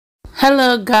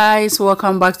Hello guys,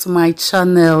 welcome back to my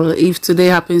channel. If today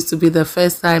happens to be the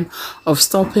first time of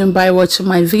stopping by watching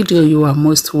my video, you are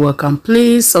most welcome.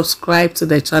 Please subscribe to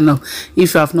the channel.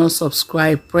 If you have not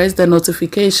subscribed, press the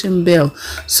notification bell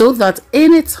so that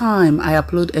anytime I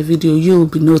upload a video you will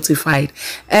be notified.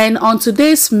 And on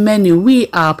today's menu we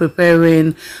are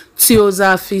preparing Tuo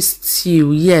Zaafi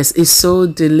stew. Yes, it's so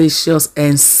delicious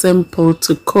and simple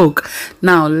to cook.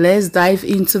 Now let's dive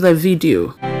into the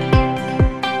video.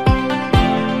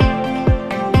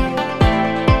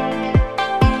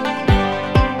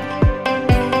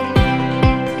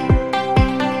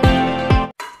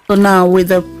 So now with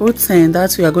the protein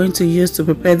that we are going to use to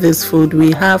prepare this food,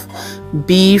 we have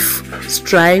beef,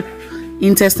 stripe,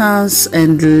 intestines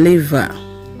and liver.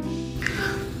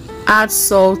 Add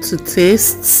salt to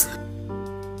taste.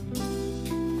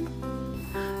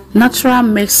 Natural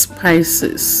mixed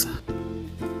spices.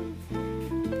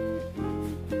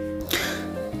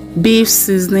 Beef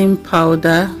seasoning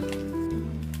powder.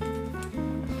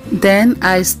 Then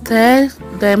I stir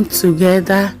them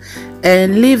together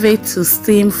and leave it to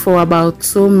steam for about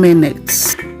 2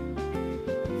 minutes.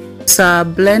 So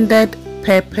blended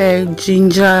pepper,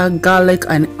 ginger, garlic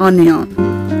and onion.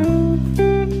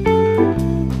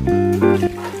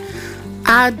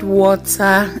 Add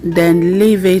water, then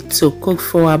leave it to cook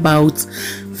for about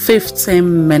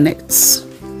 15 minutes.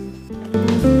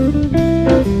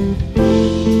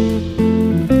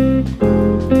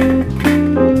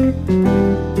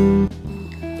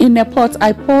 In a pot,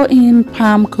 I pour in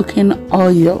palm cooking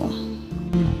oil.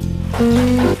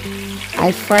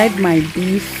 I fried my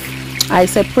beef. I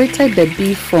separated the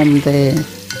beef from the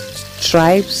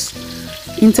stripes,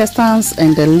 intestines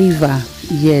and the liver.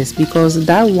 Yes, because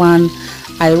that one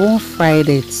I won't fry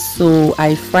it, so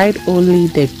I fried only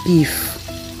the beef.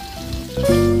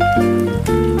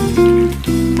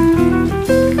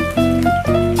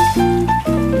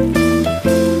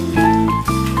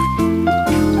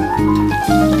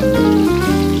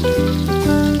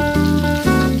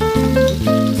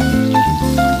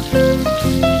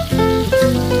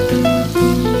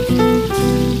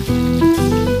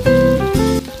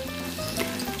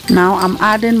 Now I'm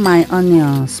adding my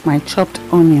onions, my chopped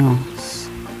onions.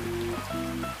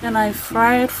 And I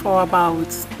fry it for about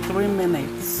 3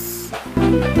 minutes.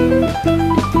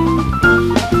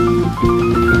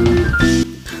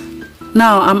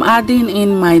 Now I'm adding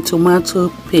in my tomato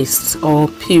paste or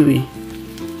puree.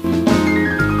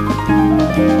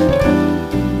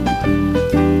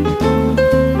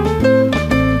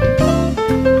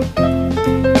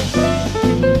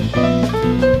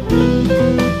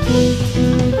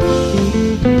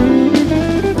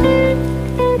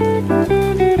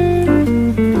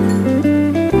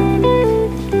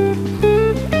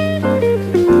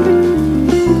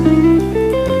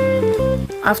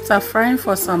 After frying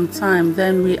for some time,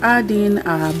 then we add in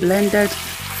our blended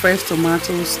fresh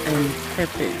tomatoes and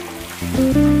pepper.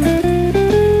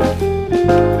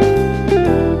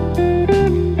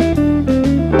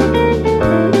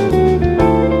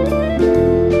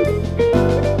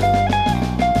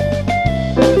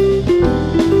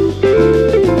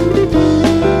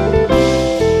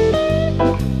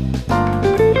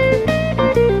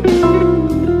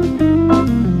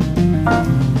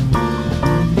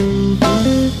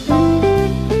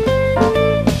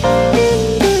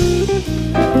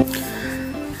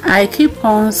 I keep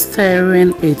on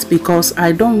stirring it because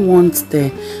I don't want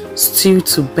the stew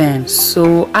to burn.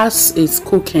 So as it's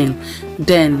cooking,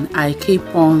 then I keep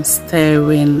on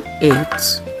stirring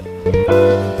it.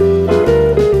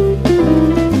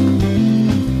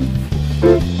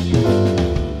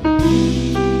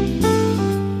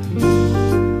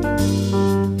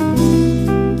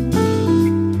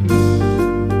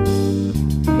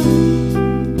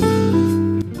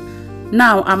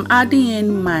 Now I'm adding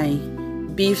in my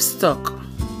beef stock.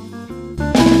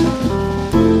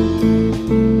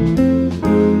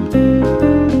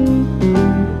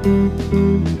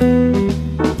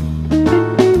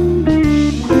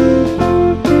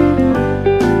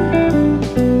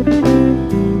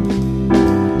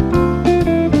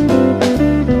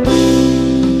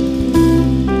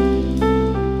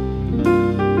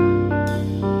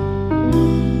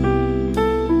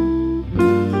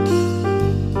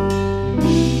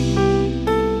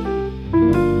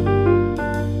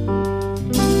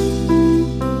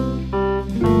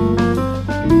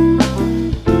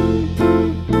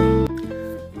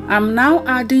 I'm now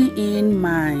adding in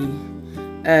my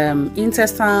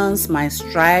intestines, my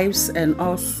stripes and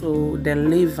also the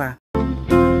liver.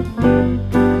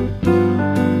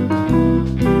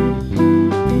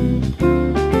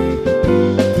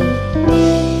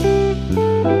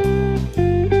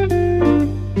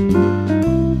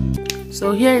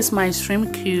 So here is my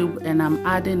shrimp cube and I'm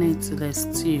adding it to the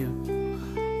stew.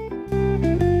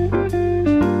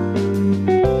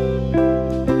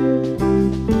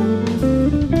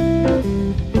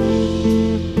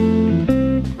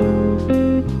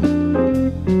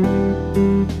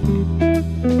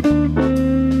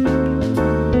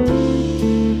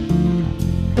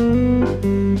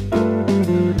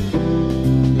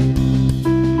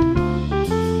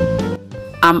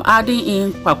 I'm adding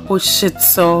in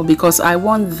paposhitso because I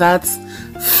want that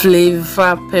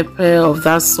flavor pepper of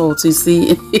that salt. You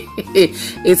see,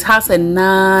 it has a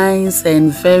nice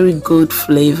and very good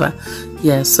flavor.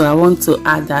 Yeah, so I want to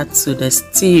add that to the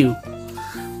stew.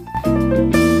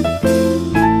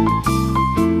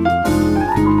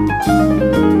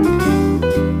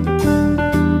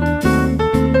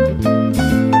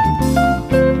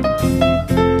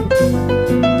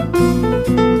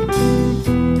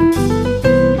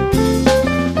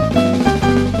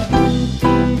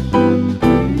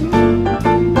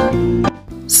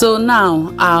 So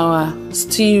now our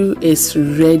stew is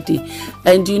ready,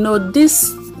 and you know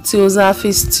this Tuo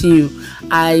Zaafi stew,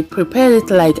 I prepared it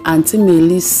like Auntie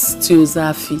Melly's Tuo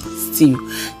Zaafi stew.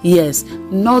 Yes,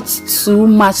 not too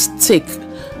much thick,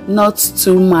 not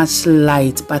too much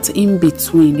light, but in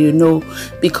between, you know,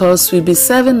 because we'll be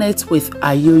serving it with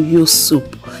Ayoyo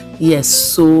soup. Yes,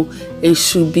 so it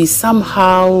should be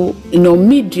somehow, you know,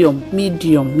 medium.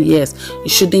 Yes,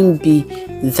 it shouldn't be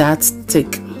that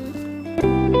thick.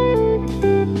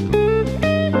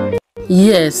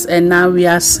 Yes, and now we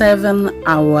are serving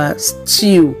our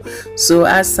stew. So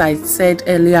as I said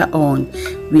earlier on,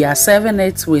 we are serving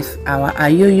it with our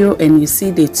Ayoyo, and you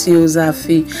see the Tuo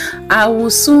Zaafi. I will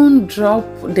soon drop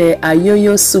the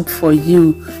Ayoyo soup for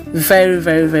you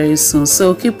very soon.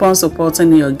 So keep on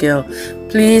supporting your girl.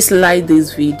 Please like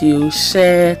this video,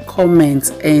 share,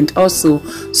 comment, and also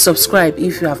subscribe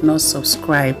if you have not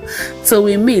subscribed. Till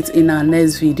we meet in our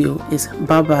next video.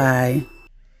 Bye bye.